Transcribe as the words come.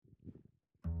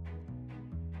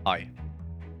Hi.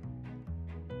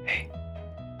 Hey.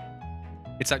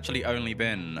 It's actually only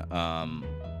been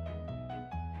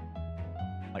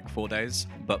like 4 days,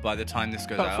 but by the time this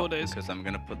goes About out, 4 days. because I'm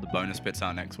gonna put the bonus bits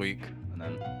out next week, and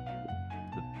then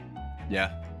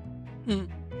yeah, Mm.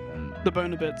 and The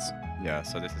boner bits. yeah.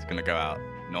 So this is gonna go out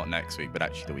not next week, but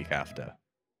actually the week after,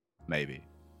 maybe.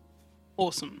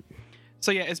 Awesome.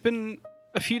 So yeah, it's been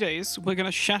a few days. We're going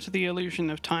to shatter the illusion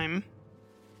of time.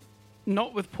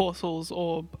 Not with portals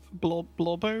or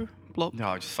blobbo.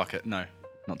 No, just fuck it. No,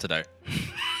 not today.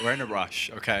 We're in a rush,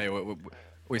 okay?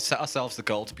 We set ourselves the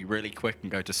goal to be really quick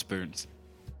and go to spoons.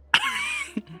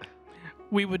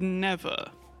 We would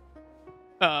never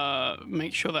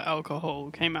make sure that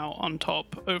alcohol came out on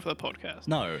top over the podcast.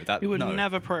 No, that We would no.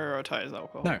 never prioritize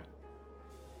alcohol. No,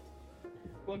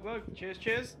 Glug glug. Cheers,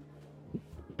 cheers.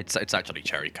 it's actually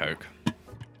cherry coke.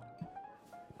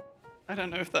 I don't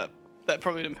know if that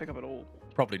probably didn't pick up at all.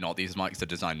 Probably not. These mics are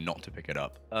designed not to pick it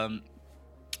up.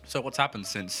 So what's happened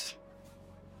since?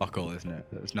 Fuck all, isn't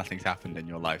it? Nothing's happened in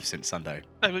your life since Sunday.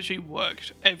 I've actually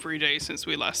worked every day since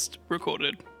we last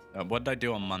recorded. What did I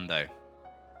do on Monday?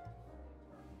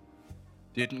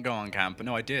 Didn't go on campus.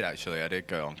 No, I did actually. I did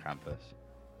go on campus.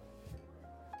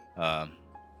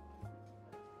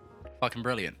 Fucking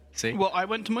brilliant. See? Well, I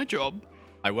went to my job,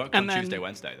 I worked and on then- Tuesday,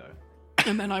 Wednesday though.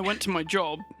 and then I went to my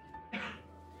job,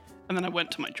 and then I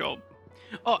went to my job.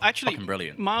 Oh, actually, Fucking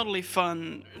brilliant. mildly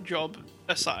fun job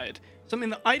aside, something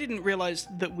that I didn't realize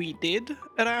that we did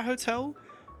at our hotel.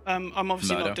 I'm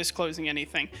obviously Murder. not disclosing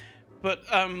anything, but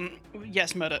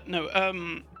yes, murder. No,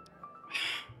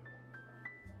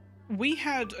 we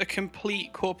had a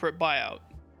complete corporate buyout.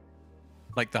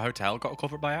 Like the hotel got a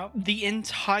corporate buyout? The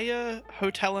entire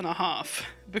hotel and a half,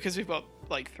 because we've got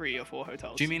like 3 or 4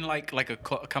 hotels. Do you mean like a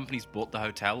company's bought the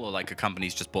hotel, or like a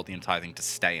company's just bought the entire thing to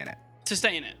stay in it? to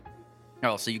stay in it?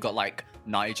 Oh, so you got like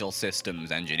Nigel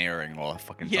Systems Engineering or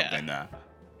fucking Yeah. something there.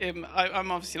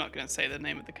 I'm obviously not going to say the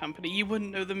name of the company. You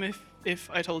wouldn't know them if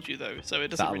I told you, though, so it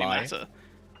doesn't that a really lie? matter.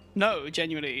 No,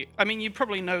 genuinely. I mean, you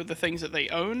probably know the things that they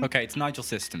own. Okay, it's Nigel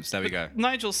Systems. There we go.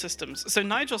 Nigel Systems. So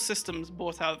Nigel Systems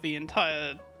bought out the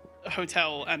entire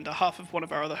hotel and a half of one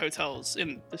of our other hotels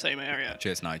in the same area.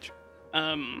 Cheers, Nigel.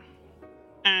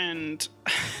 And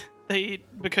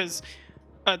because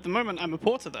at the moment I'm a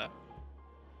porter there,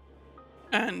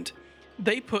 and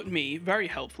they put me very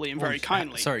helpfully and very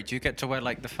kindly. Sorry, do you get to wear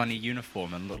like the funny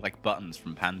uniform and look like buttons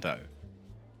from Pando?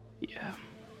 Yeah,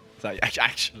 So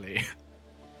actually,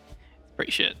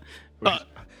 pretty shit. But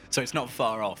so it's not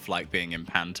far off like being in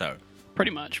Panto.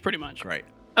 pretty much. Great.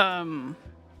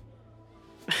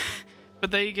 But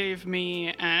they gave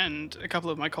me and a couple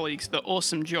of my colleagues the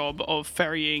awesome job of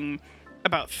ferrying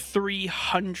about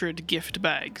 300 gift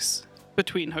bags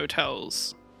between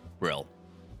hotels. Real.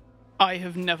 I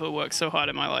have never worked so hard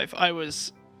in my life. I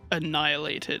was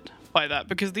annihilated by that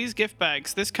because these gift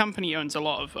bags, this company owns a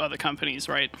lot of other companies,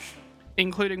 right?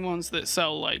 Including ones that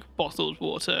sell like bottled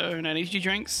water and energy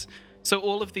drinks. So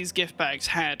all of these gift bags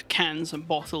had cans and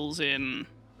bottles in.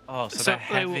 Oh, so So they're they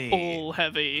heavy. were all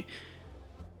heavy.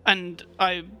 And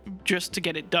I just to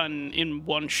get it done in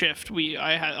one shift,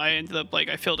 I ended up like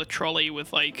I filled a trolley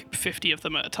with like 50 of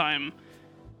them at a time.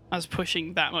 I was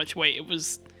pushing that much weight. It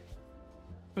was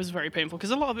very painful because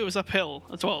a lot of it was uphill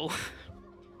as well.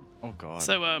 Oh god.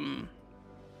 So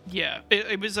yeah,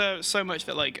 it was so much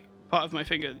that like part of my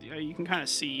finger, you can kind of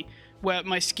see where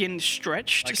my skin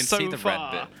stretched I can so see the red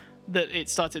far bit. that it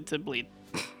started to bleed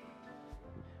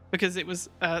because it was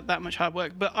that much hard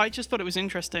work. But I just thought it was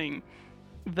interesting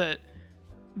that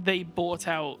they bought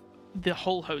out the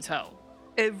whole hotel,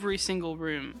 every single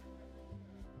room.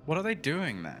 What are they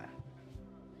doing there?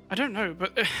 I don't know,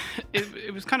 but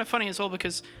it was kind of funny as well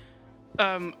because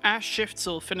our shifts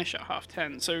will finish at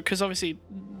 10:30. So, because obviously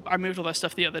I moved all their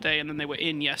stuff the other day and then they were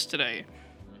in yesterday.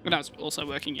 And I was also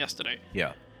working yesterday.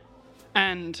 Yeah.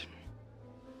 And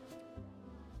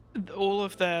all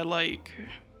of their, like...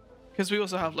 Because we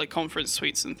also have, like, conference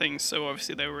suites and things, so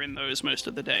obviously they were in those most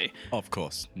of the day. Of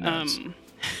course. Nerds.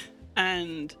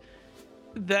 And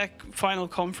their final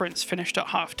conference finished at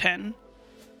 10:30,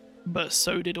 but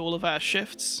so did all of our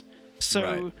shifts. So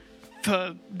Right.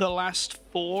 for the last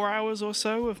 4 hours or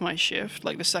so of my shift,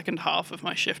 like the second half of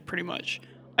my shift pretty much,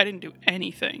 I didn't do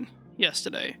anything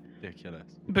yesterday Ridiculous.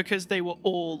 because they were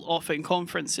all off in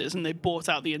conferences and they bought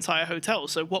out the entire hotel.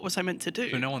 So what was I meant to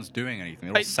do? So no one's doing anything.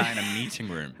 They're all I- sat in a meeting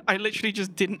room. I literally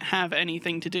just didn't have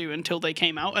anything to do until they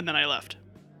came out and then I left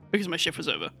because my shift was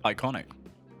over. Iconic.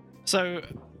 So,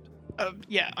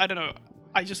 yeah, I don't know.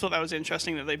 I just thought that was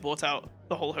interesting that they bought out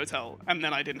the whole hotel and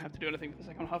then I didn't have to do anything for the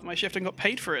second half of my shift and got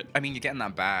paid for it. I mean, you're getting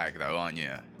that bag though, aren't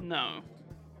you? No.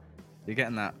 You're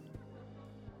getting that.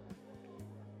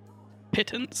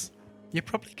 Pittance. You're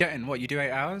probably getting what? You do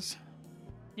 8 hours?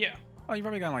 Yeah. Oh, you're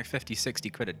probably getting like 50, 60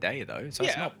 quid a day though. So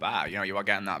it's Yeah. not bad. You know, you are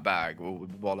getting that bag.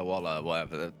 Walla walla,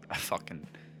 whatever. The fucking.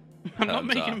 I'm not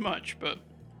terms making are. much, but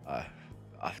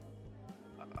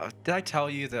Did I tell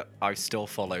you that I still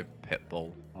follow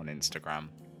Pitbull on Instagram?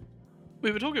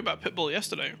 we were talking about Pitbull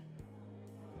yesterday.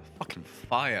 Fucking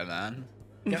fire, man.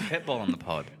 Get Pitbull on the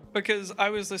pod. Because I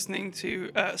was listening to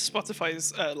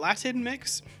Spotify's Latin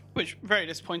mix, which very Yeah,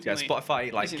 disappointingly.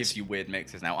 Spotify like Is it- gives you weird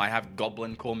mixes now. I have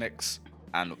Goblin Core mix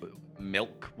and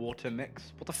Milk Water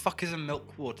mix. What the fuck is a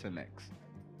Milk Water mix?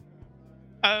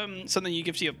 Something you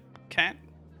give to your cat.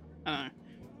 I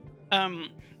don't know.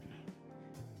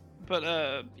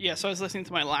 But yeah, so I was listening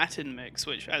to my Latin mix,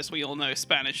 which, as we all know,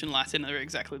 Spanish and Latin are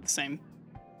exactly the same.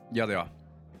 Yeah, they are.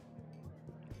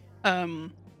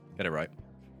 Um, Get it right.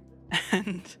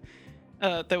 and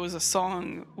there was a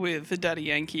song with Daddy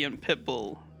Yankee and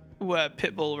Pitbull where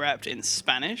Pitbull rapped in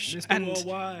Spanish, and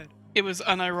Worldwide. it was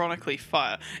unironically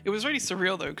fire. It was really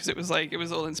surreal though, because it was like it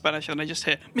was all in Spanish, and I just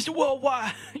hear Mr.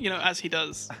 Worldwide, as he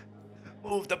does.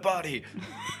 Move the body.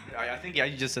 I think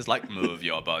he just says like move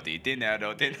your body,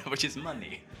 dinero, which is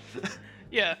money.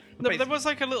 Yeah, there was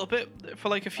like a little bit for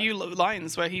like a few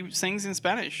lines where he sings in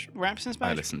Spanish, raps in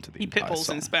Spanish. listened to the he entire pitbulls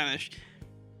song. in Spanish,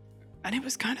 and it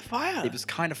was kind of fire. It was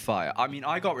kind of fire. I mean,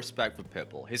 I got respect for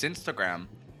Pitbull. His Instagram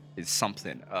is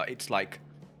something. It's like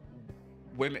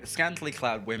women, scantily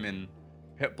clad women,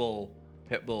 Pitbull,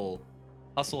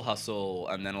 hustle,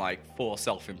 and then like 4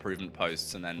 self-improvement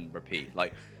posts and then repeat.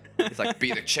 Like, it's like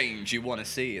be the change you want to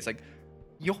see. It's like,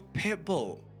 you're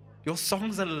Pitbull. Your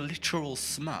songs are literal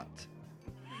smut.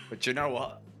 But you know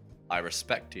what? I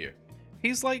respect you.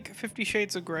 He's like 50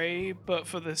 Shades of Grey, but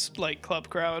for this like club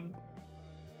crowd.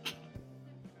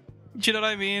 Do you know what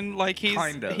I mean? Like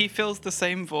Kind of. he fills the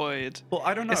same void. Well,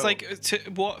 I don't know. It's like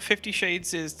what 50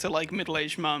 Shades is to like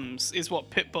middle-aged mums is what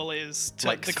Pitbull is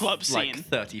to the club scene.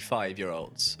 Like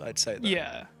 35-year-olds, I'd say that.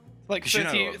 Yeah, like 'Cause, you know,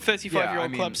 35-year-old yeah, I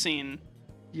club mean- scene.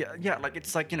 Yeah, like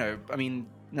it's like, I mean,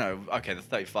 no, okay, the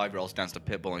 35-year-olds dance to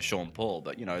Pitbull and Sean Paul,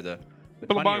 but the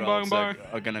Bang, bang, 20-year-olds bang.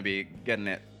 are going to be getting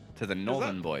it to the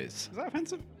northern boys. Is that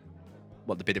offensive?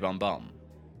 What, the biddy bum bum?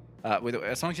 As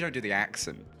long as you don't do the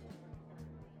accent.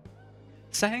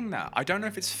 Saying that, I don't know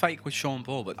if it's fake with Sean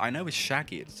Paul, but I know with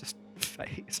Shaggy, it's just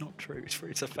fake. It's not true.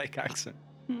 It's a fake accent.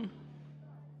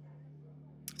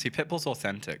 See, Pitbull's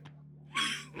authentic.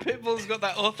 Pitbull's got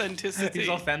that authenticity. He's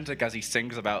authentic as he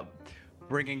sings about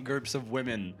bringing groups of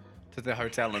women to the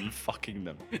hotel and fucking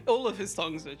them. All of his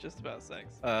songs are just about sex.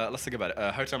 Let's think about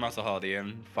it. Hotel Master Hardy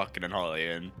Inn, fucking and Hardy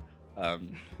Inn.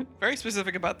 Very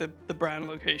specific about the brand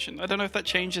location. I don't know if that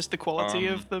changes the quality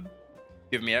of the.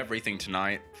 Give me everything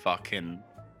tonight. Fucking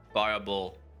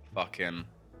Fireball. Fucking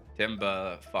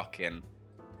Timber. Fucking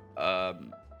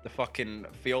the fucking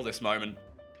Feel This Moment.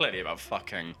 Clearly about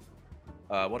fucking.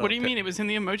 What do you mean? It was in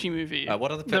the Emoji Movie.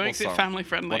 What are the That Pitbull makes it songs? family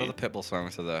friendly. What are the Pitbull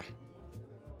songs are there?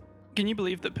 Can you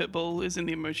believe that Pitbull is in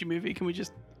the Emoji Movie? Can we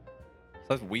just So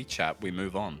that's WeChat. We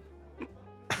move on.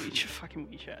 reach a fucking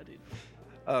WeChat,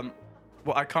 dude?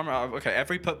 Well, I can't remember. Okay,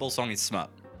 every Pitbull song is smut.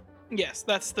 Yes,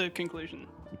 that's the conclusion.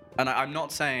 And I'm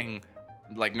not saying,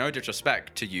 like, no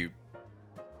disrespect to you,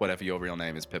 whatever your real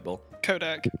name is, Pitbull.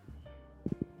 Kodak.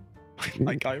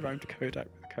 Like, I rhymed Kodak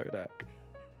with Kodak.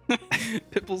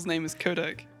 Pitbull's name is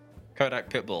Kodak. Kodak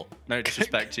Pitbull. No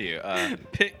disrespect to you.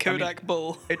 Pit Kodak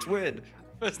Bull. It's weird.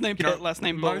 First name You Pit, know, last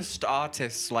name Bull. most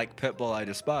artists like Pitbull I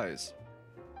despise.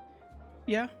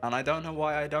 Yeah. And I don't know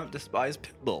why I don't despise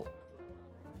Pitbull.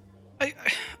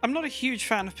 I'm not a huge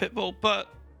fan of Pitbull, but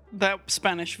that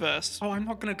Spanish verse. Oh, I'm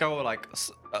not gonna go like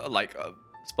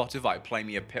Spotify play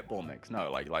me a Pitbull mix.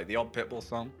 No, like the odd Pitbull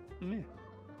song. Yeah.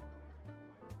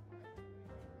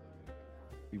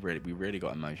 We really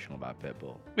got emotional about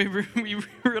Pitbull. We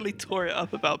really tore it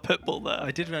up about Pitbull there.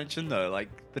 I did mention though, like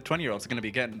the 20-year-olds are gonna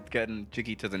be getting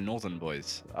jiggy to the Northern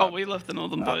Boys. Oh, we love the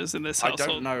Northern Boys in this I household.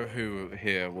 don't know who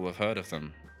here will have heard of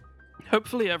them.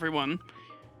 Hopefully everyone.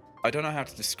 I don't know how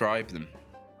to describe them.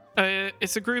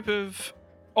 It's a group of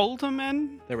older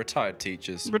men, They're retired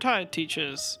teachers. retired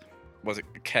teachers. Was it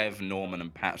Kev, Norman,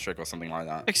 and Patrick or something like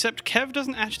that? Except Kev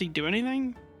doesn't actually do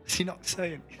anything. Does he not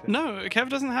say anything? No, Kev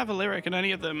doesn't have a lyric in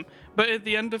any of them. But at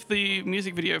the end of the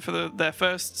music video for their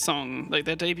first song, like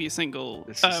their debut single,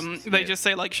 This is- they yeah. just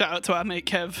say like "shout out to our mate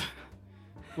Kev."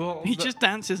 Well, He just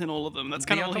dances in all of them. That's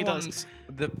kind of all he does.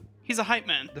 He's a hype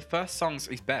man. The first song's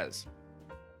he's Bez.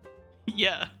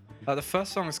 Yeah. The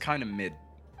first song is kind of mid.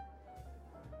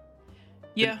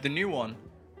 Yeah. The new one,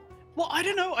 Well, I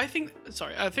don't know. I think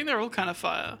they're all kind of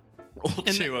fire. all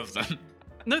And two of them.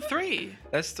 No, 3.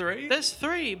 There's 3? There's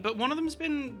 3, but one of them's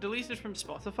been deleted from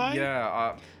Spotify.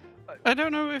 Yeah. I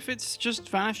don't know if it's just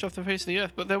vanished off the face of the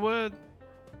earth, but there were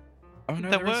Oh no,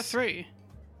 there were is, 3.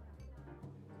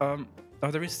 Oh,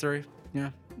 there is 3. Yeah.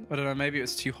 I don't know. Maybe it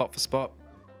was too hot for Spot.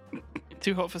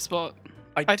 Too hot for Spot.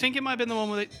 I I think it might have been the one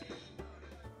with it.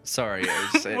 Sorry,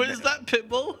 it was. Was that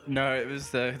Pitbull? No, it was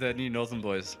the new Northern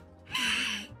Boys.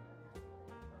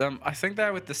 I think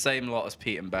they're with the same lot as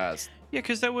Pete and Baz. Yeah,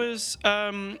 because there was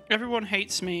Everyone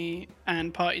Hates Me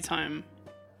and Party Time,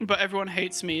 but Everyone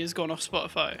Hates Me has gone off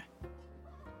Spotify.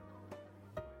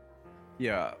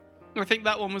 Yeah, I think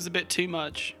that one was a bit too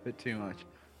much. a bit too much.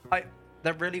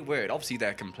 They're really weird. Obviously,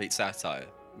 they're complete satire,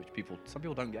 which some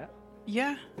people don't get.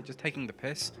 Yeah, They're just taking the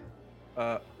piss.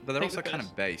 But they're Take also the kind piss.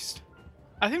 of based.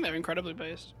 I think they're incredibly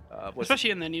based, especially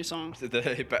in their new song.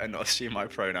 They better not assume my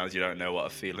pronouns. You don't know what I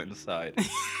feel inside.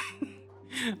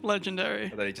 Legendary.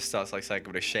 And then he just starts like saying, "I'm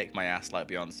gonna shake my ass like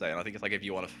Beyonce." And I think it's like, if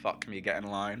you want to fuck me, get in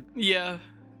line. Yeah,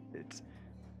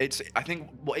 It's. I think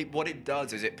what it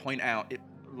does is it point out it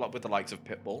like with the likes of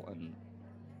Pitbull and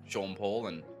Sean Paul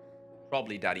and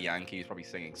probably Daddy Yankee, who's probably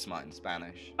singing smart in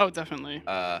Spanish. oh definitely.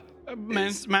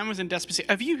 Man was in Despacito.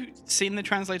 Have you seen the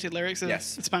translated lyrics of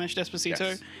Yes. Spanish Despacito?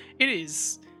 Yes. It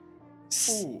is.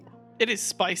 Ooh. It is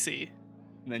spicy.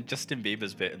 And then Justin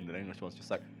Bieber's bit in the English one's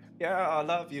just like, "Yeah, I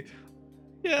love you."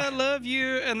 Yeah, I love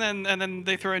you. And then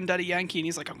they throw in Daddy Yankee, and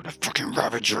he's like, I'm gonna fucking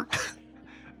ravage you.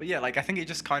 But yeah, like I think it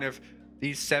just kind of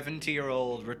these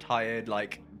 70-year-old retired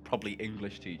like probably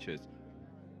English teachers.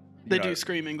 They do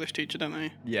scream English teacher, don't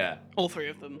they? Yeah. All 3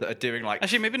 of them. That are doing like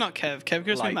Actually, maybe not Kev. Kev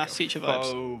gives me like maths teacher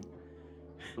vibes. faux,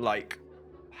 like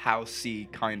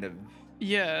housey kind of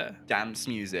Yeah. dance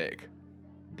music.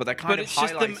 But they're kind But of it's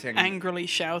just them highlighting angrily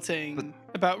shouting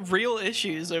about real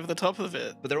issues over the top of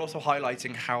it. but they're also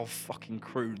highlighting how fucking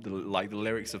crude the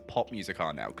lyrics of pop music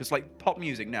are now. Because like pop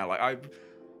music now,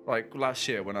 like last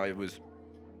year when I was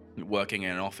working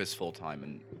in an office full time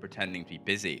and pretending to be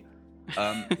busy,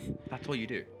 that's all you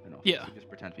do. In office. Yeah. You just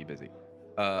pretend to be busy.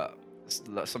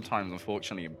 Sometimes,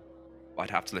 unfortunately, I'd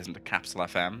have to listen to Capital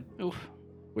FM, Oof.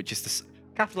 which is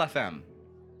Capital FM,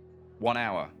 1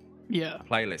 hour Yeah.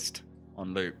 playlist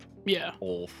on loop Yeah.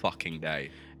 all fucking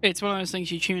day. It's one of those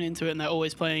things you tune into it and they're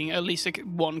always playing at least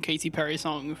one Katy Perry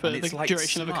song for And the it's like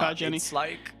duration of a car smart. journey.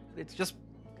 It's just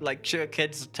like sure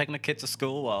kids taking the kids to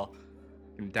school while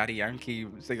Daddy Yankee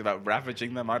was thinking about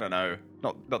ravaging them. I don't know.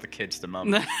 Not the kids, the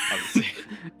mum. obviously.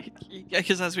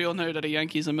 Because as we all know, Daddy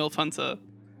Yankee's a MILF hunter.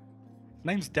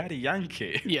 Name's Daddy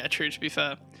Yankee. Yeah, true, to be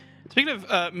fair. Speaking of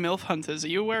MILF hunters, are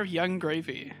you aware of Young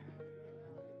Gravy?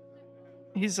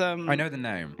 He's I know the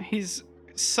name. He's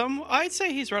I'd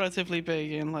say he's relatively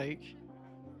big in like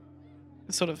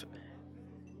sort of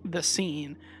the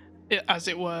scene, as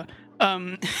it were.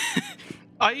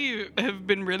 I have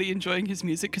been really enjoying his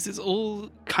music because it's all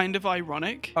kind of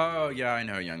ironic. Oh yeah, I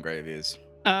know who Young Gravy is.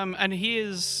 And he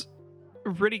is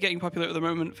really getting popular at the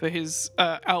moment for his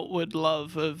outward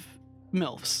love of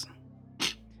MILFs.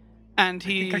 And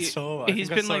I saw like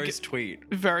his tweet.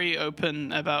 very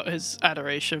open about his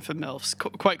adoration for MILFs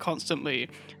quite constantly,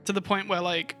 to the point where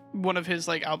like one of his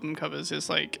like album covers is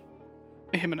like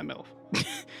him and a MILF.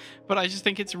 But I just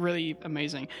think it's really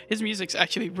amazing. His music's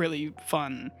actually really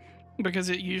fun because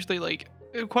it usually like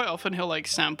quite often he'll like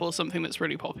sample something that's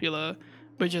really popular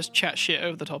but just chat shit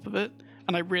over the top of it,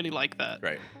 and I really like that.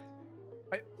 Right.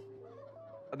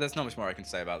 There's not much more I can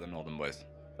say about the Northern Boys,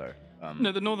 though.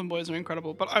 No, the Northern Boys are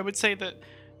incredible, but I would say that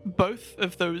both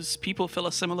of those people fill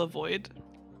a similar void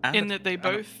in that they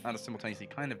both, and are simultaneously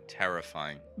kind of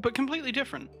terrifying. but completely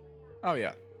different. Oh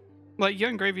yeah. Like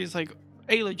Young Gravy is like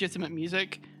a legitimate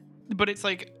music, but it's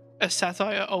like a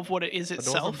satire of what it is The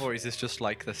itself. Northern Boys is just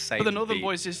like the same. But the Northern beat.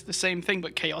 Boys is the same thing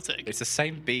but chaotic. It's the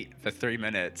same beat for 3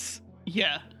 minutes.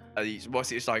 Yeah.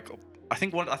 It's like I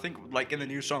think like in the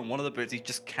new song, one of the bits he's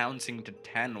just counting to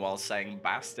 10 while saying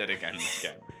bastard again and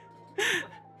again.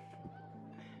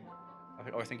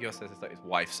 I think yours says that his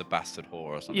wife's a bastard whore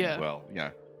or something Yeah. as well.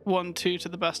 Yeah. 1, 2 to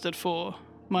the bastard 4.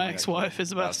 My ex-wife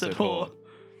is a bastard whore.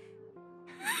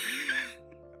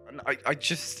 And I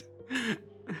just.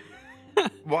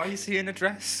 Why is he in a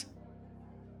dress?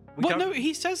 Well, no,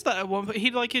 he says that at one point.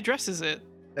 He like addresses it.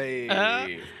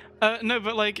 Hey. No,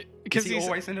 but like Is because he he's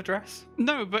always in a dress?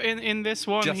 no, but in this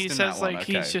one Just he in says that one, like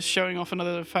okay. he's just showing off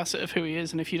another facet of who he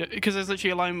is, and if you because there's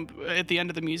literally a line at the end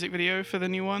of the music video for the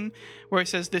new one where he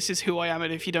says, "This is who I am,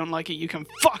 and if you don't like it, you can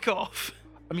fuck off."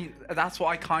 I mean, that's what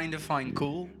I kind of find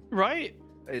cool. Right?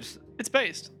 It's It's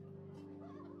based.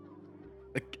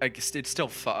 I guess it's still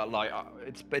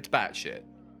it's batshit.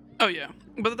 Oh yeah,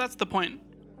 but that's the point.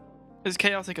 It's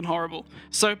chaotic and horrible.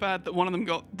 So bad that one of them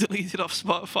got deleted off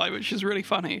Spotify, which is really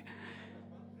funny.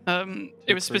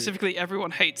 It was specifically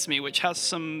 "Everyone Hates Me," which has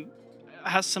some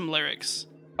lyrics.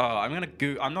 Oh,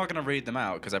 I'm not gonna read them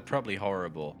out because they're probably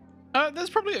horrible. There's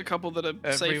probably a couple that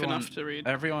are safe enough to read.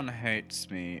 Everyone hates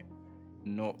me.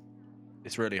 No,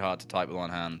 it's really hard to type with one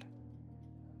hand.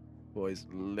 Boys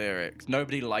lyrics.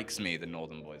 Nobody likes me. The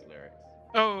Northern Boys lyrics.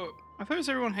 Oh, I thought it was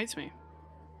 "Everyone Hates Me."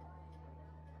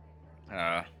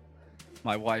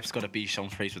 My wife's got a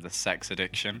Bichon Frise with a sex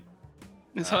addiction.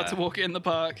 It's hard to walk it in the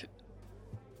park.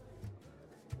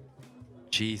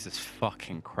 Jesus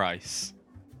fucking Christ.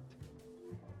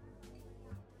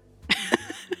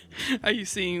 Are you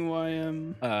seeing why?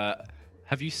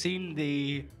 Have you seen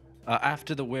the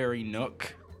After the Weary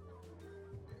Nook?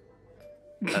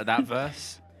 That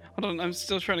verse? Hold on, I'm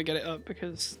still trying to get it up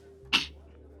because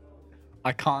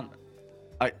I can't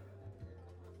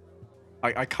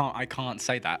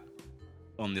say that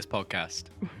on this podcast.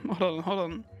 hold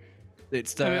on.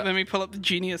 It's Let me pull up the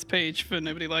Genius page for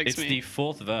Nobody Likes Me. It's the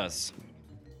fourth verse.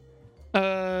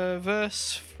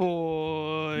 Verse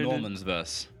for Norman's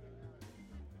verse.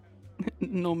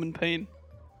 Norman Payne.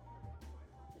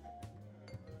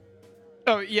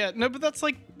 Oh yeah, no, but that's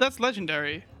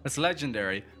legendary. It's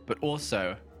legendary, but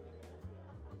also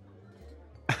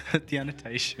the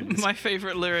annotation. My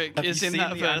favorite lyric Have is you in seen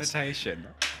that the verse. Annotation?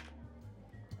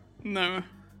 No.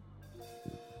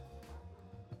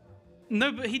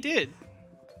 No, but he did.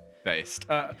 Based.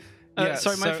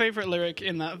 Sorry, my favorite lyric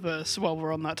in that verse, while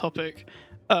we're on that topic,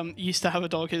 used to have a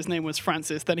dog, his name was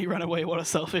Francis, then he ran away, what a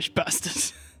selfish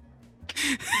bastard.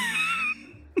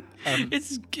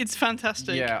 It's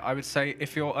fantastic. Yeah, I would say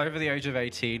if you're over the age of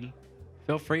 18,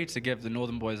 feel free to give the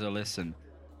Northern Boys a listen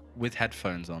with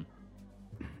headphones on.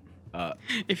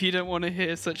 If you don't want to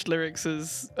hear such lyrics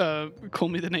as "Call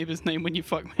me the neighbor's name when you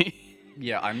fuck me."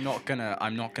 Yeah, I'm not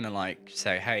gonna like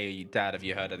say, "Hey, Dad, have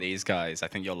you heard of these guys? I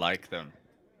think you'll like them."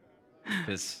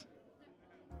 Because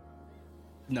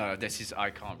no, I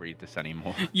can't read this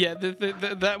anymore. Yeah,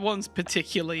 that one's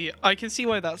particularly. I can see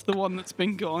why that's the one that's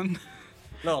been gone.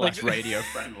 No, less radio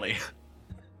friendly.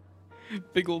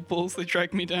 Big old balls, they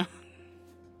drag me down.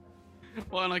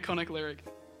 What an iconic lyric.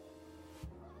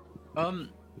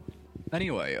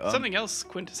 Anyway, Something else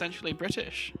quintessentially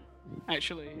British,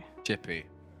 actually. Chippy.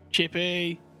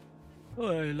 Chippy. Oh,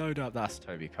 load up. That's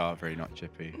Toby Carvery, not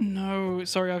Chippy. No,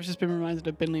 sorry, I've just been reminded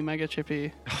of Binley Mega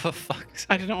Chippy. Oh, fuck's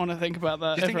I didn't want to think about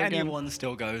that. Do you think ever again. anyone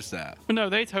still goes there? No,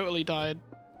 they totally died.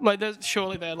 Like,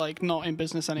 surely they're like not in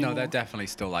business anymore. No, they're definitely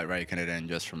still like raking it in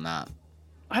just from that.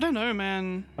 I don't know,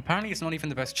 man. Apparently, it's not even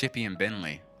the best Chippy in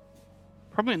Binley.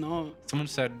 Probably not. Someone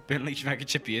said Binley Mega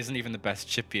Chippy isn't even the best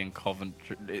Chippy in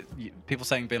Coventry. People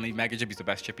saying Binley Mega Chippy is the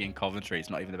best Chippy in Coventry. It's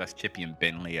not even the best Chippy in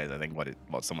Binley, is I think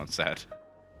what someone said.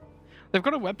 They've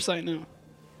got a website now.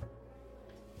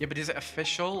 Yeah, but is it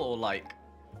official or like?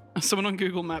 Someone on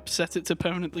Google Maps set it to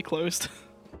permanently closed,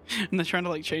 and they're trying to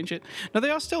like change it. No,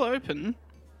 they are still open.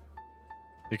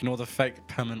 Ignore the fake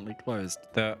permanently closed.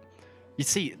 You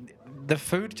see, the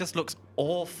food just looks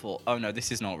awful. Oh no,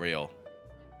 this is not real.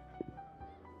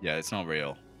 Yeah, it's not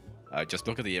real. Just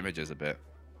look at the images a bit.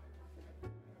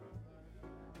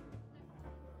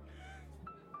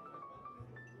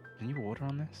 Can you order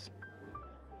on this?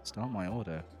 It's not my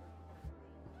order.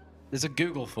 There's a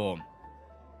Google form.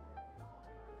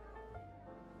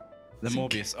 The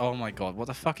Morbius. Oh my god, what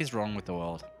the fuck is wrong with the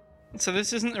world? So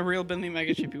this isn't a real Binley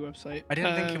Mega Chippy website. I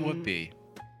didn't think it would be.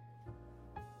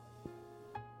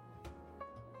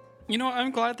 You know what?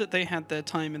 I'm glad that they had their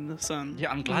time in the sun.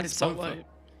 Yeah, I'm glad it's over.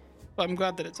 But I'm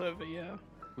glad that it's over, yeah.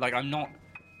 Like, I'm not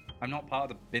part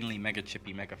of the Binley Mega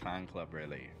Chippy Mega fan club,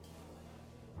 really.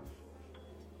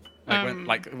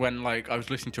 When I was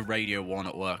listening to Radio 1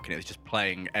 at work and it was just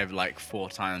playing every 4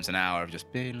 times an hour of just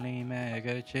Binley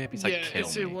Mega Chippy. It's like, kill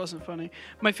me. It wasn't funny.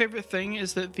 My favorite thing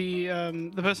is that the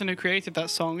person who created that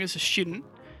song is a student,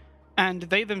 and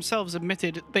they themselves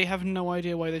admitted they have no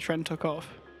idea why the trend took off.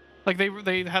 Like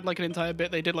they had like an entire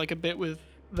bit. They did like a bit with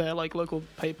their like local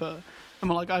paper, and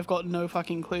were like, I've got no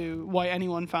fucking clue why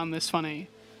anyone found this funny.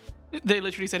 They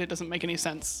literally said it doesn't make any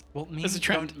sense. Well, memes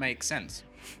don't make sense.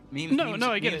 Memes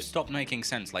I get it. Stopped making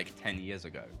sense like 10 years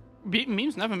ago.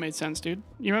 Memes never made sense, dude.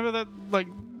 You remember that like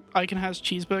Icon has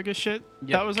cheeseburger shit?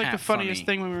 Yeah, that was like the funniest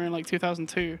thing when we were in like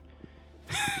 2002.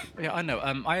 Yeah, I know.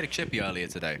 I had a chippy earlier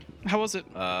today. How was it?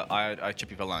 I had a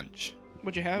chippy for lunch.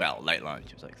 What'd you have? Well, late lunch.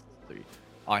 It was like 3.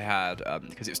 I had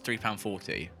because it was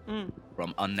 £3.40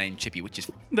 from Unnamed Chippy, which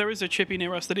is there is a chippy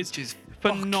near us that is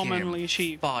phenomenally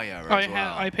cheap. Fire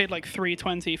I paid like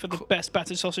 $3.20 for the best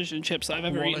battered sausage and chips that I've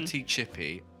ever eaten. Quality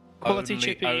chippy. Quality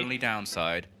chippy. Only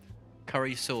downside,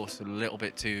 curry sauce a little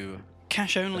bit too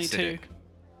Cash only too. acidic.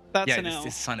 That's Yeah, an L.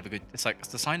 it's a sign of a good. It's like it's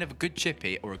the sign of a good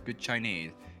chippy or a good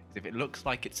Chinese. Is if it looks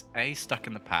like it's A, stuck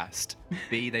in the past,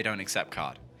 B, they don't accept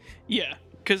card. Yeah,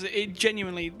 because it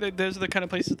genuinely, those are the kind of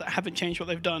places that haven't changed what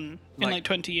they've done in Like- like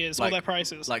 20 years, or their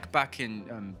prices. Like back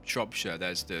in Shropshire,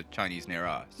 there's the Chinese near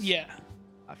us. Yeah,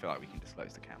 I feel like we can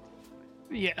disclose the county.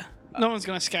 yeah. No one's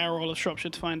going to scour all of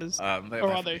Shropshire to find us. Or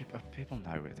are they? People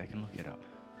know it. They can look it up.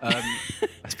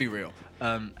 Let's be real.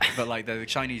 But like the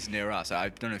Chinese near us, I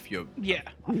don't know if you're Yeah,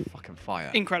 fucking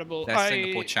fire. incredible. There's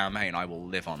Singapore chow mein. I will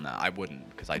live on that. I wouldn't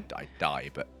because I die.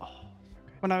 But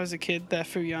When I was a kid, their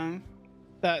Fuyang,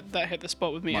 that hit the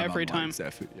spot with me my every mum time. likes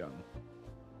their food young.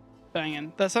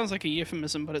 Banging. That sounds like a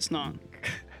euphemism, but it's not.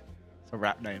 It's a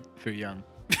rap name. Fu Young.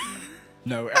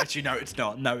 No, actually, no, it's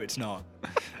not. No, it's not.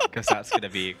 Because that's going to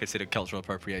be considered cultural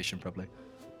appropriation, probably.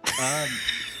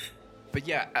 But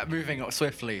yeah, moving on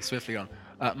swiftly on.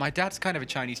 My dad's kind of a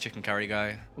Chinese chicken curry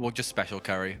guy. Well, just special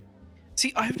curry.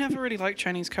 See, I've never really liked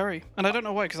Chinese curry, and I don't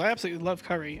know why, because I absolutely love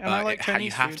curry, and I like Chinese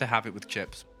You have food. to have it with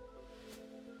chips.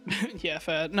 Yeah,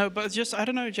 fair. No, but just I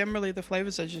don't know. Generally, the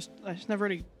flavors I just never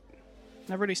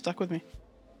really stuck with me.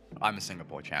 I'm a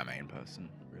Singapore chow mein person,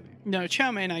 really. No,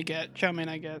 chow mein I get. Chow mein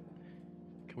I get.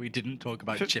 We didn't talk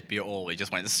about chippy at all. We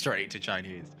just went straight to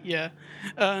Chinese. Yeah,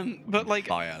 but like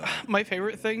Fire. my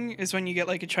favorite thing is when you get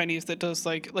like a Chinese that does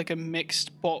like a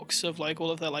mixed box of like all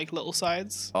of their like little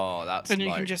sides, Oh, that's and you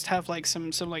like... can just have like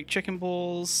some like chicken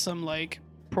balls, some like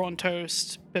prawn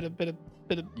toast, bit of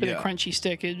Yeah. crunchy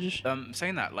stickage.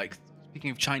 Saying that, like,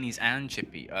 speaking of Chinese and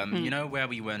chippy, you know where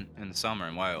we went in the summer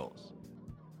in Wales?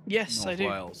 Yes, North I do.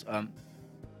 Wales.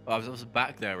 I was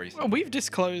back there recently. Well, we've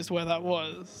disclosed where that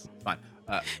was. Fine.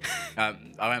 I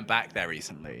went back there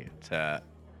recently to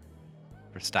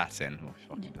Prestatyn. Oh,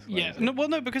 fucking disclose Yeah. it. No, well,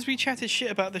 no, because we chatted shit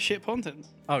about the shit pontons.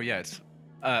 Oh yeah, it's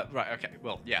right. Okay.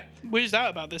 Well, yeah. We're just out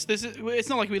about this. It's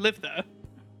not like we live there.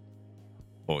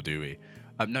 Or do we?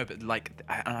 No, but like,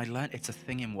 and I learned it's a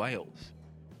thing in Wales.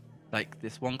 Like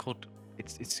this one called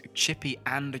it's chippy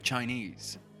and a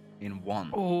Chinese in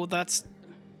one. Oh, that's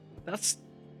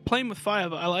playing with fire,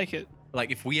 but I like it.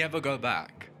 Like if we ever go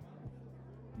back,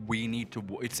 we need to.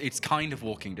 It's kind of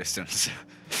walking distance.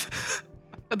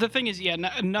 The thing is, yeah,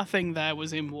 nothing there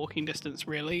was in walking distance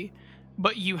really,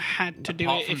 but you had to do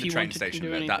Apart it from if the you train wanted station, to do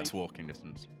but anything. that's walking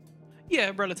distance.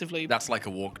 Yeah, relatively. That's like a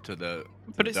walk to the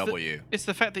but it's W. it's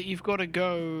the fact that you've got to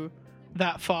go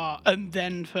that far and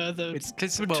then further It's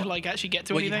 'cause, to well- like actually get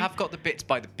to Well, anything. you have got the bits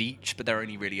by the beach, but they're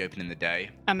only really open in the day.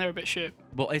 And they're a bit shit.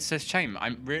 Well, it's a shame.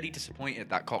 I'm really disappointed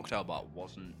that cocktail bar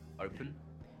wasn't open.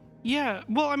 Yeah.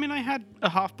 Well, I mean, I had a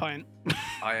half pint.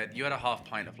 You had a half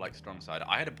pint of like strong cider.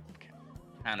 I had a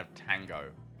can of Tango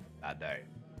that day.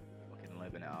 Fucking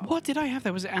living it up. What did I have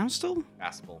there? Was it Amstel?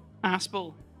 Aspel.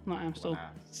 Aspel, not Amstel.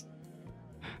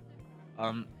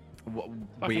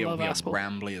 We love are Aspel.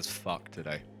 rambly as fuck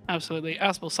today. Absolutely.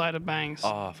 Aspel cider bangs.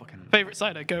 Oh, fucking. Favorite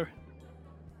cider? Go.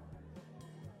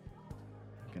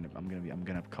 I'm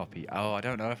gonna copy. Oh, I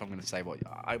don't know if I'm gonna say what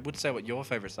I would say what your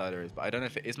favorite cider is, but I don't know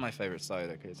if it is my favorite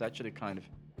cider because it's actually kind of.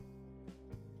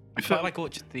 I quite like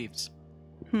Orchard Thieves.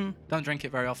 Don't drink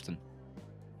it very often.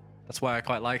 That's why I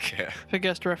quite like it. For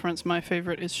guest reference, my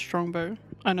favorite is Strongbow.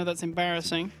 I know that's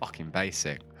embarrassing. Fucking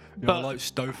basic. But- I like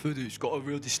Stowford. It's got a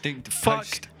real distinctive Fuck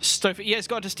taste. Stouffer. Yeah, it's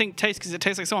got a distinct taste because it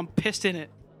tastes like someone pissed in it.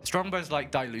 Strongbow's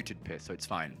like diluted piss, so it's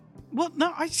fine. Well,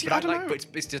 no, I see. But I don't know. But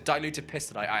it's just diluted piss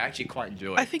that I actually quite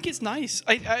enjoy. I think it's nice.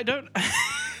 I don't.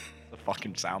 The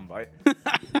fucking soundbite.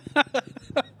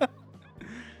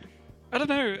 I don't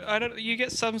know. I don't. You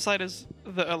get some ciders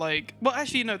that are like. Well,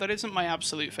 actually, no, that isn't my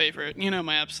absolute favorite. You know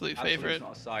my absolute Actually, favorite. it's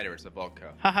not a cider, it's a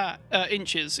vodka. Haha.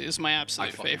 Inches is my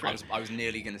absolute favorite. I was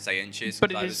nearly going to say Inches, But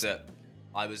because it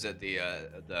I was at the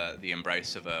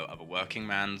embrace of a working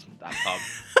man, that pub.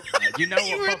 You know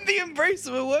You what were pub? in the embrace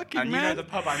of a working And man. you know the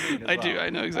pub I mean as I do. well. I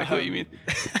know exactly what you mean.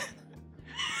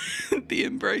 The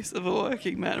embrace of a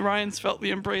working man. Ryan's felt the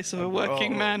embrace of a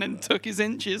working man and took his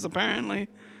inches. Apparently,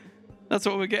 that's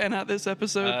what we're getting at this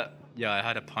episode. Yeah, I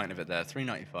had a pint of it there.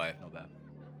 $3.95, not bad.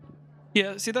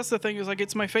 Yeah. See, that's the thing. Is like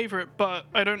it's my favorite, but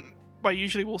I don't. I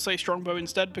usually will say Strongbow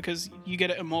instead because you get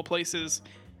it in more places,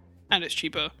 and it's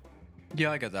cheaper.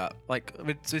 Yeah, I get that. Like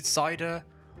with cider,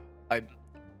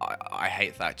 I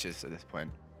hate Thatcher's at this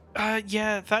point.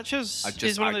 Yeah, Thatcher's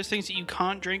is one of I- those things that you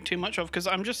can't drink too much of because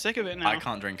I'm just sick of it now. I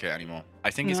can't drink it anymore.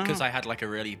 I think it's No. because I had like a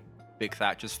really big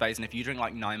Thatcher's phase, and if you drink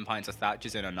like 9 pints of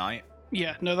Thatcher's in a night,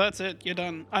 Yeah, no, that's it. You're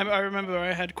done. I remember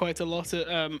I had quite a lot at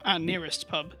our nearest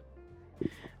pub,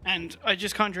 and I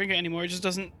just can't drink it anymore. It just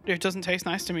doesn't. It doesn't taste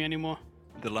nice to me anymore.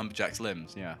 the Lumberjack's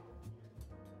limbs, yeah.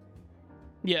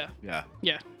 Yeah, Yeah.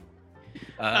 yeah.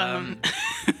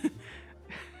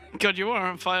 God, you are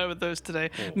on fire with those today.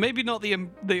 Oh. Maybe not the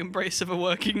embrace of a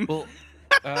working. Well,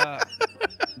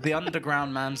 the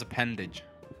underground man's appendage.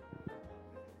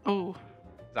 Oh,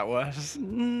 Is that worse?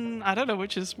 I don't know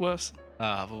which is worse.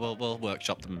 We'll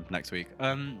workshop them next week.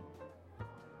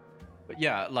 But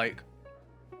yeah, like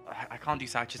I can't do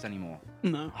Satches anymore.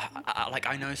 No.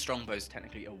 I know Strongbow's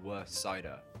technically a worse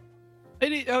cider.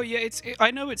 Oh yeah,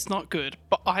 I know it's not good,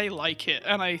 but I like it,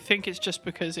 and I think it's just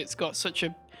because it's got such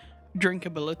a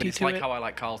drinkability But it's to like it. how I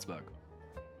like Carlsberg.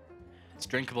 It's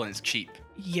drinkable and it's cheap.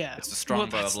 Yeah, It's the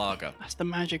Strongbow that's- of lager. That's the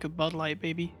magic of Bud Light,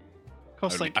 baby.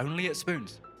 Costs Only at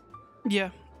Spoons. yeah,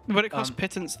 but it costs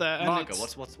pittance there. And Lager.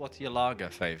 it's- What's your lager,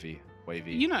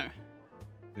 Wavy? You know,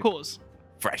 Coors.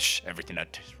 Fresh. Everything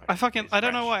that tastes fresh. I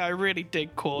don't know why I really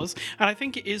dig Coors, and I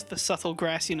think it is the subtle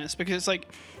grassiness because it's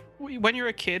like when you're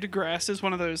a kid, grass is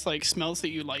one of those like smells that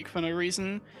you like for no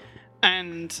reason,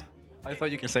 and I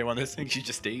thought you could say one of those things you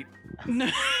just eat.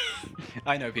 no,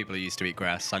 I know people who used to eat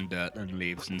grass and dirt and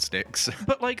leaves and sticks.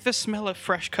 but like the smell of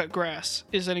fresh cut grass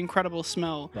is an incredible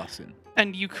smell, Bussin'.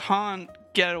 and you can't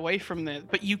get away from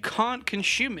it, but you can't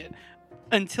consume it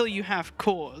until you have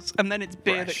Coors, and then it's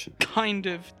beer Fresh. that kind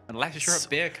of Unless you're a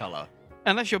beer colour.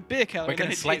 unless you're beer keller. We're then gonna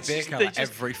it's- slate it's beer just- colour they just-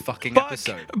 every fucking Fuck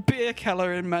episode. beer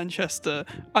keller in Manchester.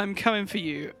 I'm coming for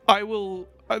you.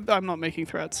 I'm not making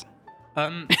threats.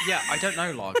 Yeah, I don't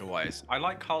know lager wise. I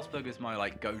like Carlsberg as my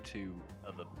like go-to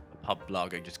of a pub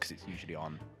lager just because it's usually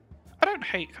on. I don't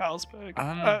hate Carlsberg.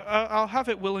 I'll have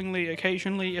it willingly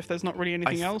occasionally if there's not really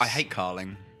anything else. I hate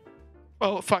Carling.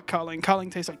 Oh, fuck Carling. Carling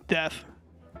tastes like death.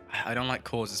 I don't like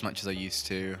Coors as much as I used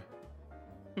to.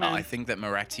 Man, I think that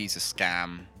Moretti's a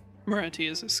scam. Moretti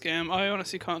is a scam. I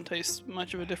honestly can't taste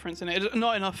much of a difference in it.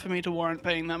 Not enough for me to warrant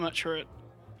paying that much for it.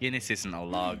 Guinness isn't a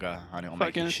lager, and it'll Fuck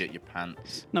make you Guinness. shit your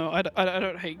pants. No, I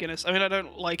don't hate Guinness. I mean, I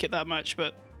don't like it that much,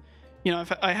 but you know,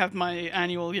 if I have my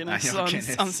annual Guinness, Annual on,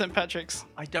 Guinness. on St. Patrick's.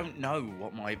 I don't know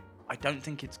what my. I don't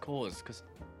think it's Coors, because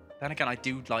then again, I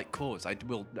do like Coors. I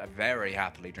will very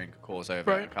happily drink a Coors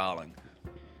over Right. a Carling.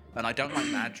 And I don't like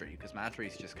Madry, because Madry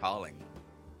is just Carling.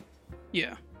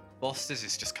 Yeah. Foster's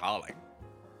is just Carling.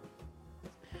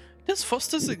 Does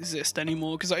Foster's exist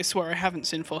anymore? Because I swear I haven't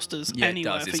seen Foster's Yeah, it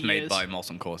anywhere does. for It's years. made by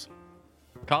Molson Coors.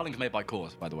 Carling's made by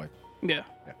Coors, by the way. Yeah.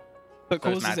 Yeah. But So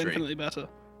is Coors is Madry. infinitely better.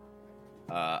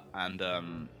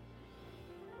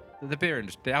 The beer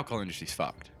industry, the alcohol industry's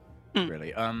fucked,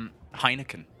 really.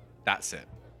 Heineken, that's it.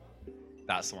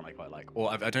 That's the one I quite like.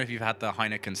 Or I don't know if you've had the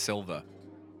Heineken Silver.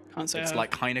 Can't say I It's have.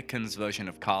 like Heineken's version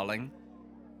of Carling,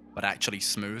 but actually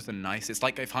smooth and nice. It's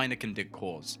like if Heineken did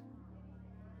Coors,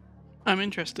 I'm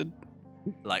interested.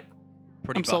 like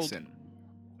pretty I'm sold. bussin'.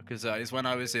 Because it's when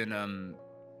I was in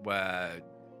where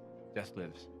Jess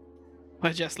lives.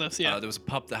 Where Jess lives, yeah. There was a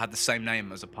pub that had the same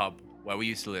name as a pub where we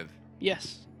used to live.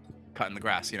 Yes. Cutting the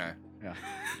grass, you know. Yeah.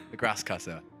 The grass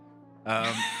cutter.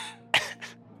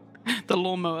 The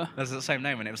lawnmower. There's the same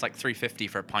name, and it was like $3.50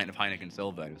 for a pint of Heineken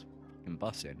Silver. It was fucking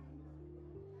bussin'.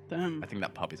 Damn. I think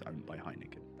that pub is owned by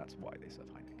Heineken. That's why they serve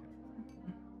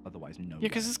Heineken. Otherwise, no. Yeah,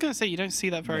 because I was going to say, you don't see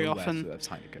that very often. Serves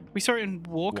Heineken. We saw it in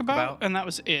Walkabout, Walkabout? and that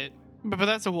was it. But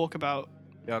that's a Walkabout.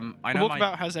 I know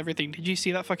Walkabout has everything. Did you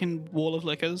see that fucking wall of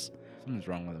liquors? something's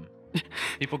wrong with them.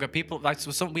 People like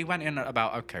we went in at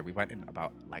about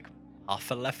like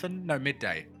 11:30, no,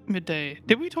 midday. Midday.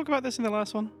 Did we talk about this in the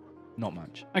last one? Not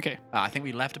much. Okay. I think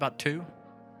we left about 2.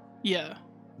 Yeah.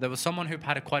 There was someone who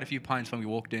had quite a few pints when we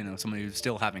walked in, and someone who was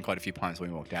still having quite a few pints when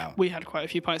we walked out. We had quite a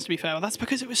few pints, to be fair. That's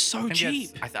because it was so cheap.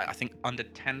 I think under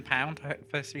 £10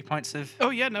 for 3 pints of Oh,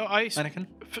 yeah, no, Heineken.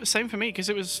 Same for me, because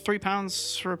it was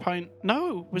 £3 for a pint.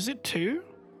 No, was it 2?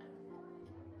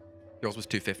 Yours was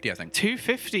 $2.50, I think.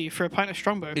 $2.50 for a pint of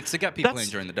Strongbow. It's to get people That's-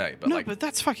 in during the day, but no, like but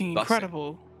that's fucking busing.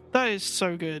 incredible. That is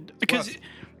so good. Because worth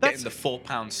that's getting the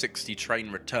 £4.60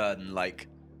 train return, like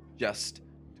just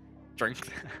drink.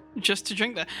 just to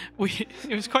drink that.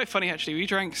 It was quite funny actually. We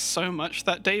drank so much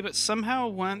that day, but somehow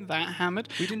weren't that hammered.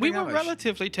 We didn't We drink were that much.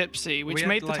 relatively tipsy, which We had,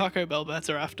 made the like- Taco Bell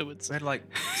better afterwards. We had like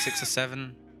 6 or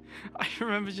 7. I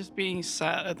remember just being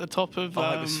sat at the top of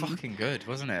Oh, it was fucking good,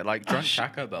 wasn't it? Like drunk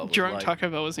Taco Bell. Was drunk like, Taco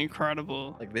Bell was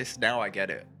incredible. Like this, now I get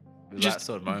it. It was Just that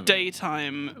sort of moment.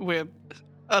 daytime, we're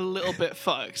a little bit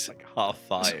fucked. Like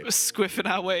 5:30. Squiffing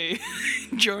our way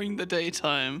during the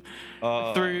daytime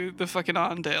through the fucking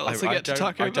Arndale to get to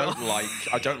Taco Bell.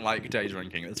 I don't like day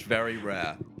drinking. It's very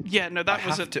rare. Yeah, no, that I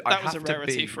was have a to- I that was a have to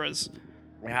rarity be- for us.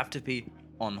 We have to be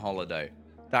on holiday.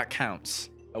 That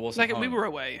counts. I wasn't Like we home. were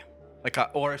away.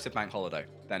 Or if it's a bank holiday,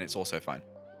 then it's also fine.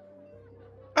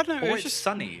 I don't know. Or It was it's just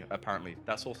sunny, apparently.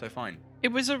 That's also fine. it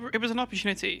was an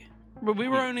opportunity. But we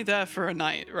were only there for a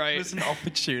night, It right? was an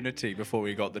opportunity before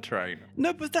we got the train.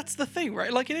 No, but that's the thing,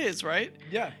 right? Like it is, right?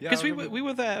 Yeah, Because we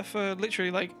were there for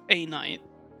literally like a night,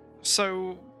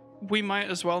 so we might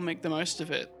as well make the most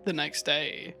of it the next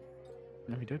day.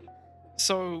 No, we did.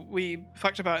 So we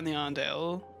fucked about in the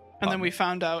Arndale, and then we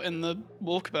found out in the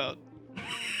walkabout.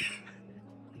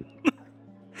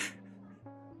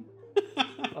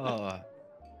 Oh,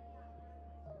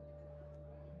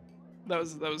 That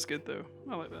was good though.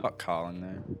 I like that. fuck Carling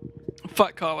there.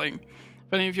 Fuck Carling.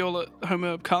 If any of y'all at home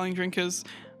are Carling drinkers,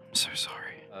 I'm so sorry.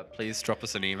 Please drop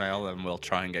us an email and we'll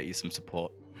try and get you some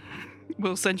support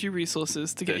We'll send you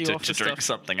resources to get you off to the drink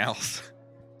stuff. something else.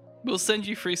 We'll send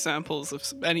you free samples of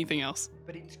anything else.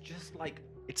 But it's just like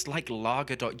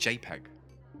lager.jpg.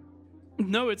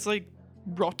 No, it's like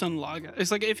rotten lager. It's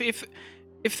like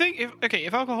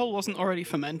if alcohol wasn't already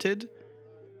fermented,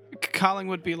 Carling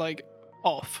would be like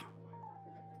off.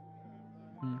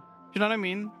 Hmm. Do you know what I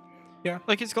mean? Yeah.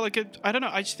 Like it's got like a I don't know.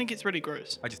 I just think it's really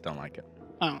gross. I just don't like it.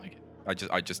 I don't like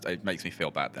it. It makes me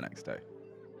feel bad the next day.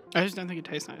 I just don't think it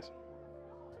tastes nice.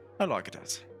 I like it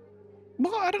as.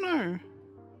 Well, I don't know.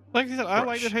 Like I said, I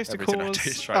like the Rush. taste of Everything I Coors.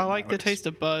 taste I right like now the is taste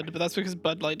of Bud, but that's because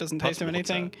Bud Light doesn't taste of Bud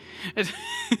water. anything. It-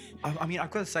 I mean,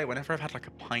 I've got to say, whenever I've had like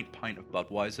a pint of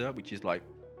Budweiser, which is like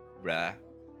rare,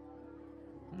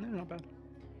 no, not bad.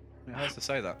 It hurts to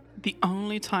say that. The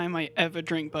only time I ever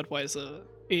drink Budweiser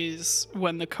is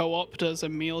when the co-op does a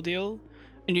meal deal,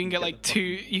 and you can get like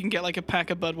you can get like a pack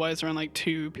of Budweiser and like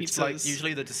 2 pizzas. It's like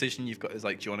usually the decision you've got is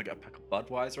like, do you want to get a pack of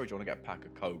Budweiser or do you want to get a pack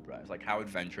of Cobra? It's like, how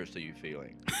adventurous are you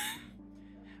feeling?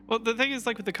 Well, the thing is,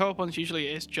 like with the co-op ones, usually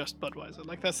it's just Budweiser.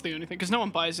 Like that's the only thing, because no one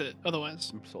buys it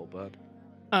otherwise. Oops, all bad.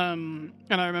 And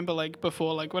I remember like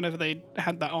before, like whenever they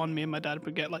had that on, me and my dad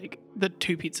would get like the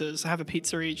 2 pizzas, have a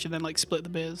pizza each, and then like split the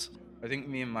beers. I think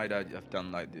me and my dad have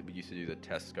done like we used to do the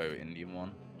Tesco Indian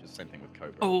one, just same thing with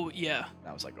Cobra. Oh yeah.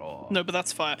 That was like, oh, No, but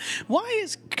that's fire. Why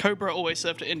is Cobra always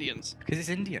served to Indians? because it's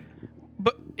Indian.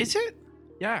 But is it?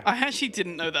 Yeah. I actually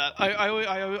didn't know that.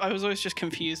 I was always just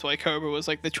confused why Cobra was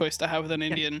like the choice to have with an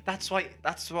Indian. That's why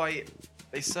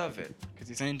they serve it, because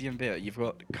it's an Indian beer. You've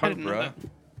got I didn't know Cobra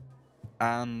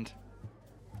and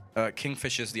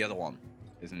Kingfisher's the other one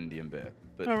is an Indian beer,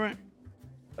 but All right.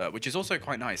 which is also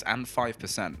quite nice and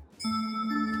 5%.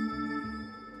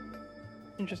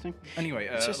 Interesting. Anyway,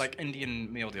 just- like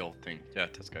Indian meal deal thing. Yeah,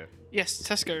 Tesco. Yes,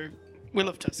 Tesco. We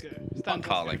love Tesco. Stan Fuck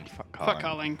Carling. Tesco. Fuck Fuck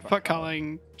Carling. Fuck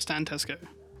Carling. Stan Tesco.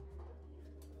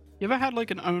 You ever had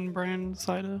like an own brand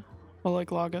cider or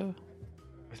like lager?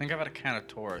 I think I've had a can of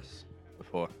Taurus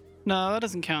before. No, that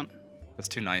doesn't count. That's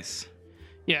too nice.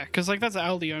 Yeah, because like that's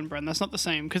Aldi own brand. That's not the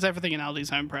same because everything in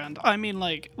Aldi's own brand. I mean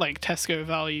like Tesco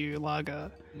value lager.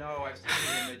 No, I've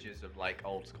seen images of like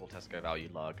old school Tesco value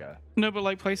lager. No, but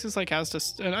like places like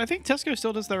Asda, and I think Tesco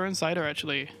still does their own cider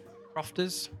actually.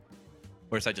 Crofters?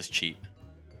 Or is that just cheap?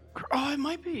 Oh, it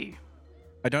might be.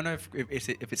 I don't know if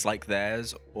it's like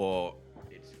theirs or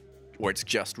it's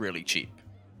just really cheap.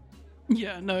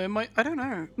 Yeah, no, it might. I don't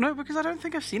know. No, because I don't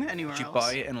think I've seen it anywhere You else.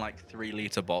 buy it in like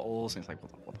 3-liter bottles, and it's like,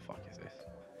 what the fuck is this?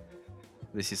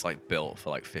 This is like built for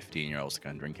like 15-year-olds to go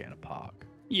and drink it in a park.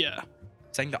 Yeah.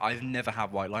 Saying that I've never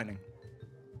had White Lightning.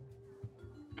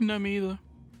 No, me either.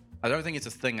 I don't think it's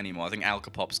a thing anymore. I think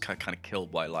Alka-Pop's kind of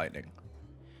killed White Lightning.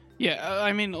 Yeah,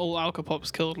 I mean, all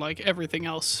Alka-Pops killed like everything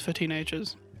else for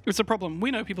teenagers. It's a problem. We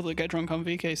know people that get drunk on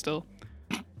VK still,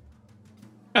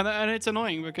 and it's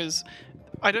annoying because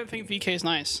I don't think VK is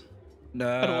nice No,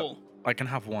 at all. I can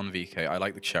have one VK. I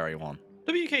like the cherry one.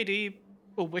 WKD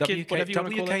or Wicked, whatever you want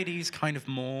to call it. WKD's kind of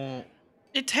more.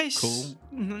 It tastes Cool.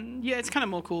 Yeah, it's kind of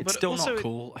more cool, It's but still also not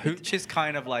cool. Hooch is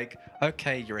kind of like,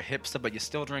 okay, you're a hipster, but you're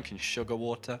still drinking sugar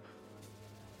water.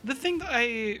 The thing that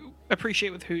I appreciate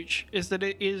with Hooch is that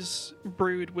it is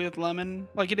brewed with lemon.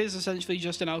 Like, it is essentially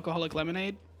just an alcoholic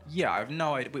lemonade. Yeah, I have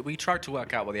no idea. We tried to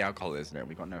work out what the alcohol is in it.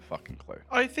 We got no fucking clue.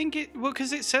 I think well,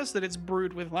 because it says that it's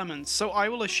brewed with lemons, so I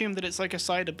will assume that it's like a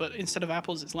cider, but instead of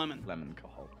apples, it's lemon. Lemon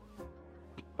alcohol.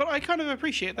 But I kind of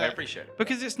appreciate that. I appreciate it.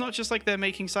 Because it's not just like they're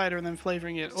making cider and then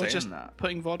flavoring it, or Saying just that,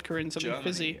 putting vodka in something Germany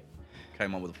fizzy.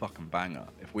 came on with a fucking banger.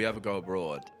 If we ever go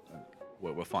abroad,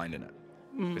 we're finding it.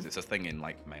 Mm. Because it's a thing in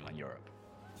like mainland Europe.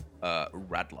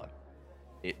 Radler.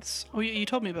 It's Oh, yeah, you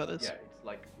told me about this. yeah, it's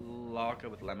like lager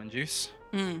with lemon juice.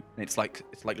 Mm. And it's like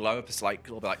lower, it's like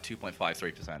a little bit like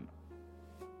 2.53%.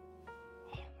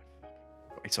 Oh,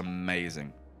 it's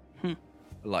amazing. Hmm.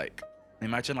 Like,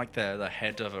 imagine like the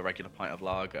head of a regular pint of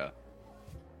lager,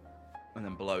 and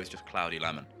then below is just cloudy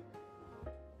lemon.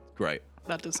 Great.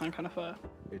 That does sound kind of fair.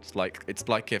 It's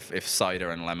like if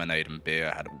cider and lemonade and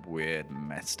beer had a weird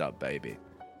messed up baby.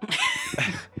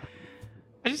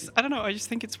 I don't know. I just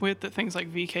think it's weird that things like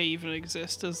VK even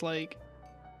exist as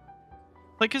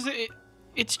because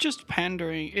it's just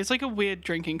pandering. It's like a weird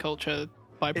drinking culture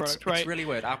byproduct, right? It's really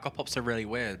weird. Alcohol pops are really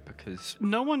weird because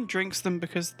No one drinks them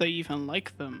because they even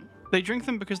like them. They drink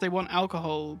them because they want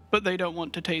alcohol, but they don't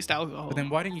want to taste alcohol. But then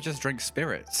why don't you just drink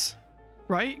spirits?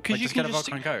 Right? Because Like, you just can get a just.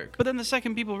 vodka and Coke. But then the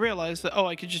second people realize that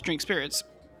I could just drink spirits,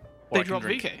 Or I they can drop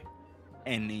drink VK.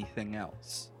 Anything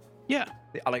else? Yeah.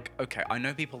 Like, okay, I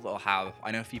know people that'll have.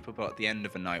 I know a few people at the end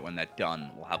of the night when they're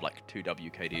done will have like 2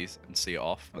 WKDs and see it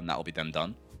off, and that'll be them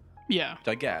done. Yeah. Which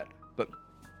I get, but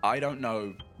I don't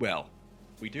know. Well,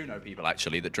 we do know people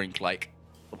actually that drink like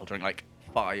 5+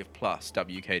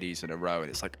 WKDs in a row, and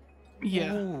it's like,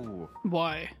 Yeah. ooh,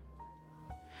 Why?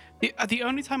 The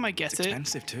only time I get it's it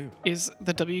expensive too. is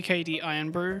the WKD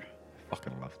Iron Brew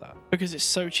Fucking love that. because it's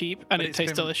so cheap and But it it's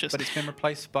tastes been- delicious. But it's been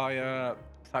replaced by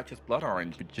Thatcher's Blood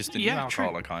Orange, but just a new Yeah, true.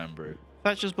 alcoholic iron brew.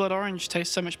 Thatcher's Blood Orange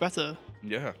tastes so much better,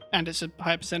 Yeah. and it's a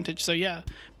higher percentage. So yeah,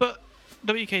 but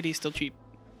WKD is still cheap.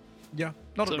 Yeah.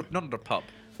 Not So- not at a pub.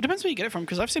 It depends where you get it from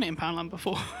because I've seen it in Poundland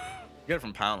before. You get it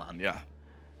from Poundland, yeah.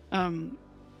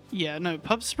 Yeah, no,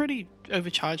 pubs really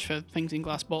overcharge for things in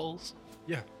glass bottles.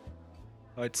 Yeah.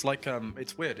 It's like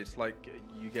it's weird. It's like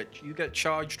you get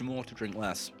charged more to drink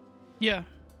less. Yeah.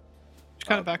 It's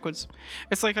kind of backwards.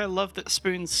 It's like I love that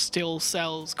Spoon still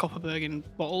sells Copperberg in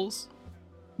bottles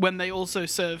when they also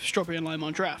serve strawberry and lime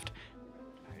on draft.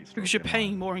 Because you're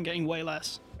paying more and getting way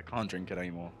less. I can't drink it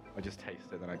anymore. I just taste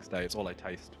it the next day. It's all I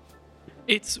taste.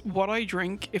 It's what I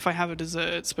drink if I have a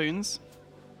dessert at Spoons.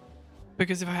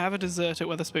 Because if I have a dessert at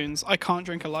Weatherspoons, I can't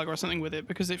drink a lager or something with it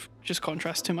because it just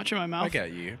contrasts too much in my mouth. I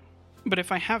get you. But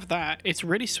if I have that, it's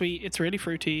really sweet, it's really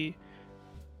fruity.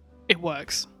 It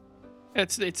works.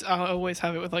 It's I always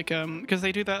have it with like because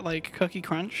they do that like cookie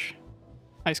crunch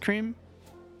ice cream.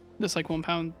 That's like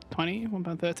 £1.20,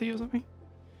 £1.30 or something.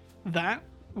 That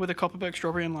with a Copperberg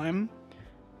strawberry and lime.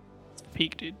 It's the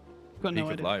peak, dude. Got no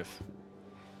Peak of idea. life.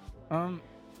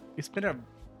 It's been a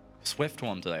swift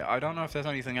one today. I don't know if there's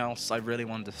anything else I really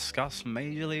want to discuss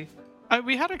majorly.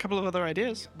 We had a couple of other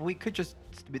ideas. We could just.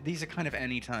 These are kind of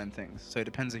anytime things, so it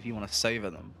depends if you want to savor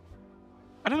them.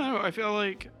 I don't know. I feel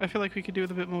like we could do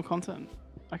with a bit more content.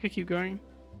 I could keep going.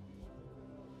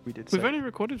 We did. We've only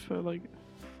recorded for like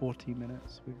 40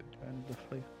 minutes. We've been going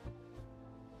roughly.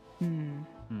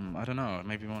 I don't know.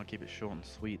 Maybe we want to keep it short and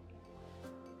sweet.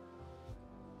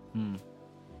 I'm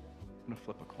gonna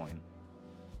flip a coin.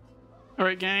 All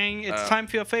right, gang. It's Uh, time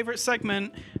for your favorite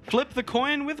segment. Flip the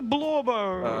coin with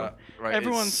Blorbo. Right,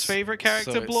 Everyone's it's- favorite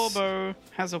character, so it's- Blorbo,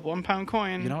 has a £1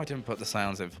 coin. You know, I didn't put the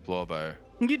sounds in for Blorbo.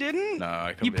 You didn't? No,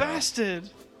 I couldn't You be bastard.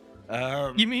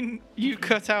 arsed. You mean you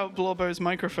cut out Blorbo's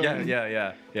microphone?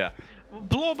 Yeah.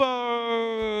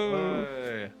 Blorbo!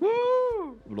 Hey.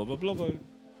 Woo! Blobbo, blobbo.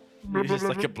 It's just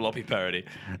like a blobby parody.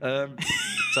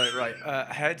 So, right,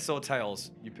 heads or tails?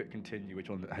 You pick continue. Which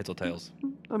one? Heads or tails?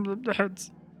 The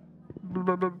heads.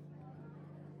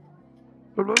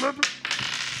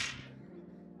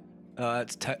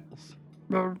 It's tails.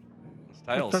 It's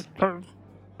tails.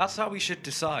 That's how we should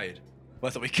decide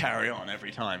whether we carry on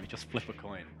every time. You just flip a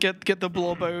coin. Get the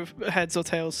Blorbo heads or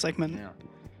tails segment. Yeah.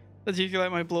 As you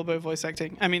like my Blorbo voice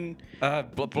acting. I mean,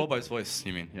 Blobbo's voice,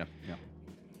 you mean? Yeah.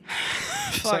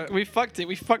 fuck, we fucked it.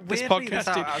 We fucked this Weirdly,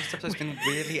 podcast, dude. our episode's been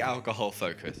weirdly alcohol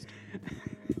focused.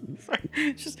 Sorry.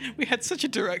 It's just we had such a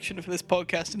direction for this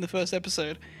podcast in the first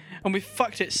episode, and we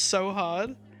fucked it so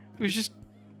hard. It was just,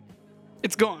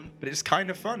 it's gone. But it's kind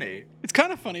of funny. It's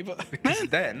kind of funny, but Because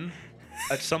then,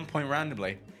 at some point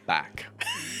randomly, back.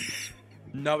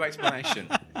 No explanation.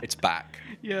 It's back.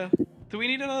 yeah. Do we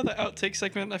need another outtake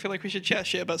segment? I feel like we should chat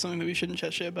shit about something that we shouldn't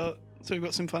chat shit about. So we've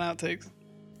got some fun outtakes.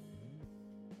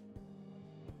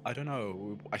 I don't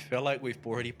know. I feel like we've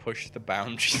already pushed the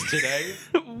boundaries today.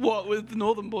 What with the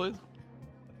Northern Boys?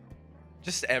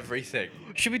 Just everything.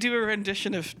 Should we do a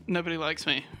rendition of Nobody Likes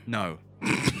Me? No.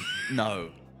 No.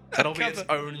 That'll be its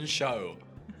Cover. own show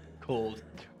called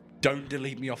Don't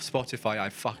Delete Me Off Spotify, I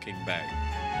Fucking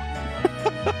Beg.